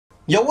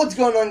Yo, what's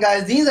going on,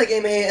 guys? Deanza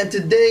Gamer here, and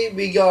today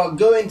we are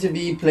going to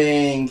be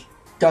playing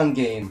gun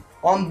game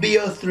on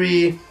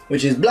BO3,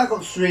 which is Black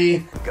Ops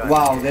 3.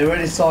 Wow, they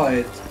already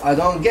started. I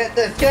don't get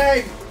this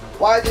game.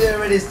 Why did they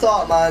already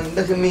start, man?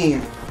 Look at me.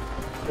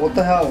 What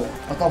the hell?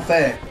 That's not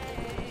fair.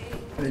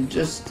 It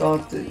just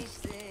started,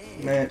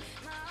 man.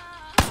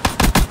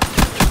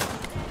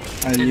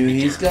 I knew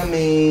he's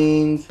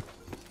coming.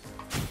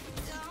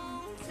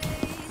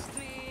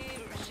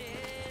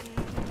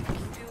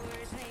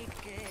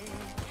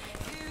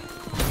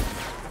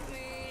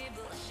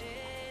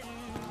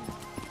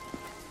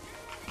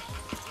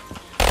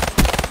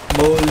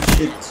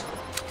 Bullshit.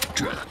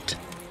 Dropped.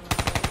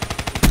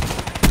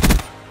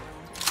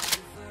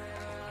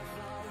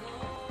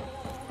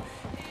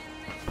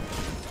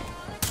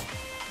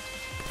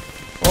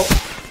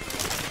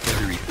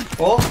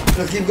 Oh,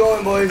 let's keep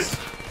going, boys.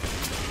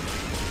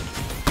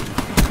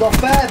 It's not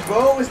fair,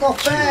 bro. It's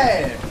not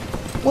fair.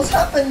 What's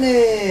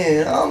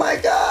happening? Oh my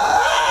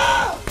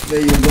god.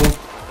 There you go.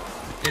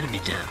 Enemy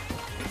down.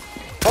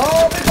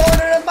 Oh, we're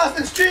going on a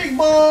massive streak,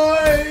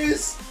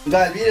 boys.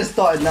 Guys, we just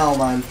started now,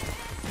 man.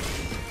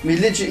 We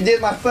literally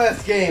did my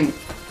first game.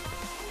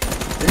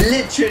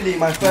 Literally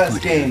my first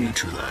game.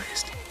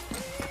 Neutralized.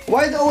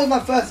 Why is it always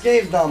my first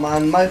games now,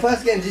 man? My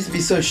first games used to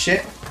be so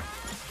shit.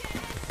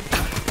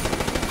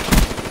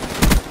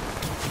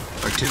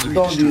 Artillery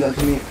Don't do that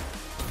to me.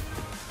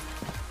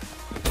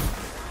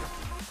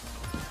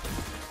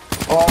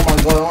 Oh my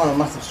god, I'm on a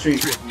massive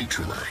streak. Threat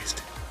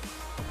neutralized.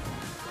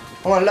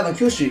 I'm on 11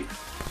 kill streak.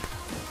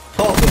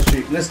 12 kill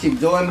streak. Let's keep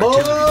going,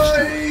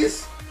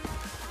 boys.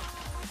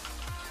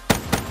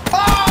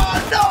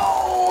 Oh,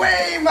 no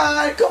way,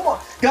 man. Come on.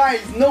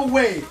 Guys, no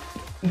way.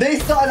 They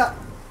started at...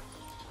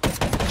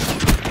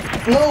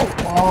 No.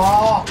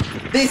 Oh,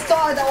 they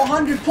started at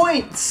 100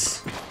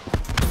 points.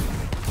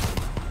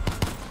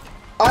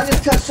 I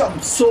just catch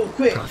up so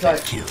quick.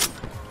 Like,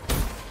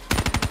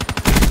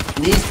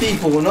 these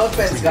people, no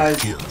offense,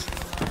 guys.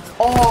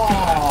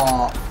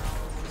 Oh,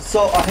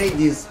 so I hate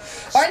these.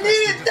 I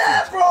needed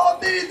that, bro. I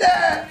needed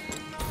that.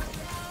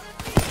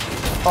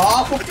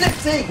 Oh, for flip's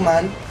sake,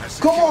 man.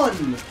 Come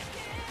on.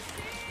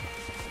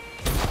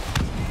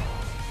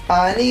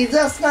 I need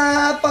a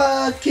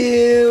sniper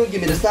kill.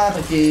 Give me the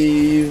sniper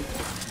kill.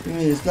 Give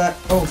me the sniper.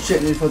 Oh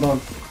shit, need to put on.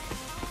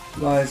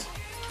 Guys.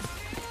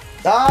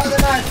 Ah, the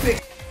nice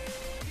pick.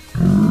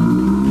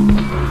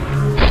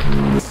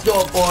 Let's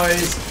go,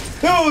 boys.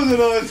 That was a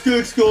nice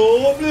quick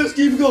score. Let's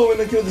keep going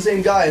and kill the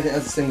same guy. I think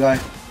that's the same guy.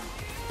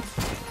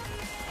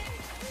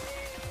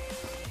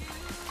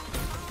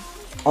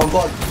 Oh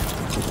god.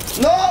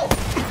 No!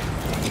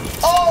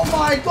 Oh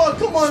my god,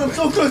 come on, I'm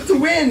so close to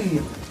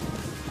win!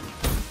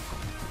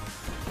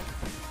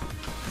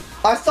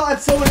 I started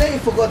so late,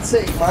 for God's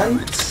sake, man.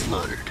 It's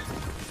slaughtered.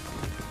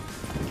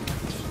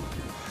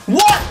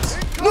 What?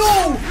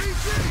 No!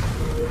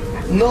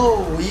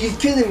 No, are you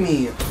kidding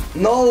me?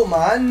 No,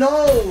 man,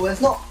 no!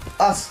 That's not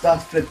us.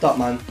 That's flipped up,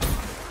 man.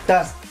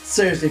 That's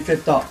seriously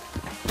flipped up.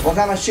 What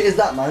kind of shit is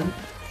that, man?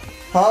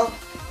 Huh?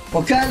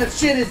 What kind of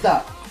shit is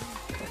that?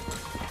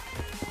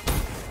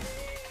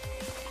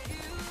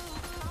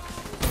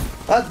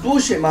 That's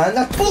bullshit, man.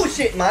 That's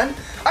bullshit, man.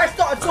 I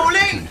started so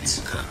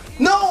late.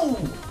 No!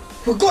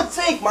 For God's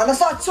sake, man. I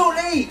started so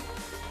late.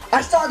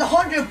 I started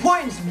 100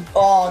 points.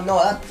 Oh, no.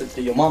 That's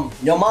your mom.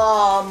 Your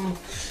mom.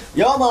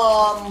 Your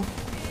mom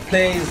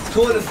plays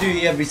Call of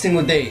Duty every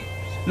single day.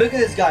 Look at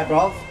this guy,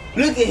 bro.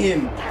 Look at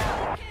him.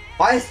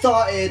 I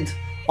started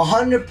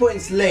 100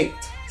 points late.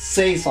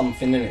 Say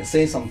something, innit?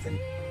 Say something.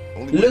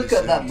 Look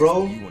at that,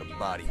 bro.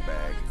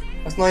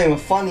 That's not even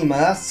funny, man.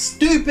 That's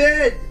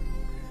stupid.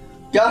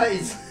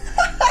 Guys.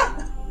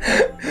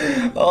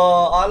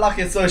 Oh, our luck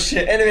is so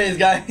shit. Anyways,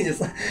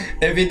 guys,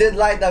 if you did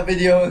like that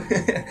video,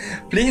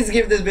 please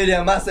give this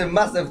video a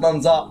massive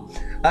thumbs up.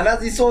 And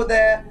as you saw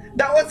there,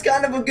 that was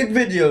kind of a good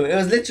video. It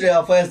was literally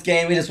our first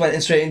game. We just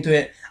went straight into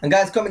it. And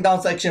guys, comment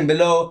down section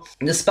below,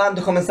 just spam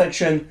the comment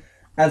section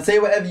and say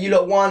whatever you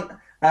lot want,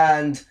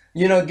 and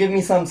you know, give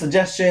me some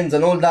suggestions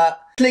and all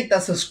that. Click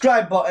that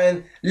subscribe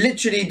button.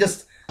 Literally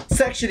just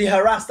sexually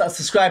harass that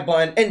subscribe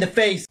button in the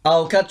face.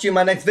 I'll catch you in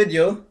my next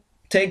video.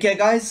 Take care,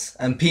 guys,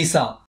 and peace out.